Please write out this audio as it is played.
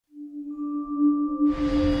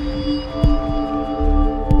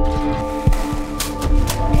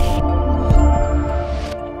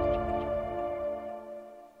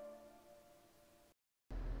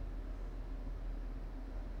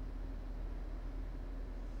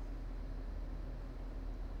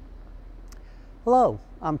Hello,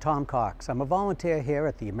 I'm Tom Cox. I'm a volunteer here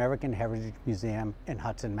at the American Heritage Museum in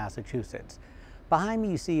Hudson, Massachusetts. Behind me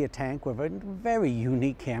you see a tank with a very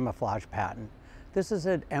unique camouflage pattern. This is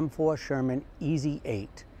an M4 Sherman Easy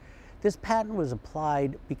 8. This pattern was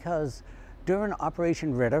applied because during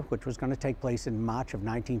Operation Ritter, which was going to take place in March of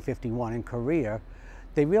 1951 in Korea,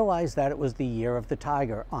 they realized that it was the year of the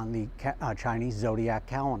tiger on the Chinese zodiac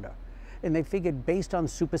calendar. And they figured, based on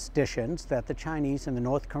superstitions, that the Chinese and the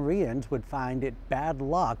North Koreans would find it bad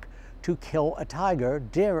luck to kill a tiger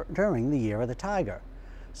during the year of the tiger.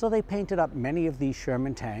 So they painted up many of these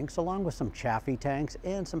Sherman tanks, along with some Chaffee tanks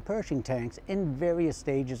and some Pershing tanks in various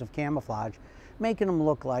stages of camouflage, making them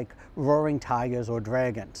look like roaring tigers or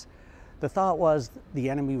dragons. The thought was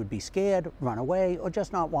the enemy would be scared, run away, or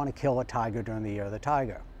just not want to kill a tiger during the year of the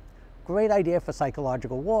tiger. Great idea for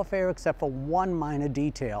psychological warfare, except for one minor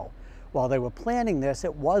detail. While they were planning this,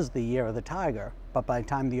 it was the year of the tiger, but by the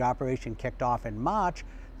time the operation kicked off in March,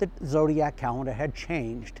 the zodiac calendar had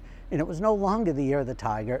changed, and it was no longer the year of the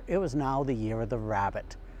tiger, it was now the year of the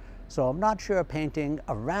rabbit. So I'm not sure painting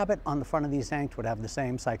a rabbit on the front of these tanks would have the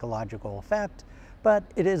same psychological effect, but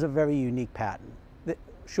it is a very unique pattern.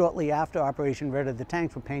 Shortly after Operation Ritter, the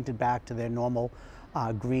tanks were painted back to their normal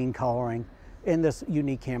green coloring, and this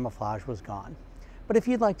unique camouflage was gone. But if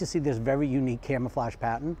you'd like to see this very unique camouflage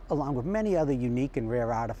pattern, along with many other unique and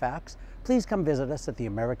rare artifacts, please come visit us at the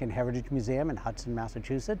American Heritage Museum in Hudson,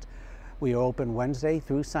 Massachusetts. We are open Wednesday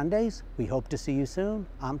through Sundays. We hope to see you soon.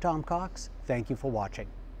 I'm Tom Cox. Thank you for watching.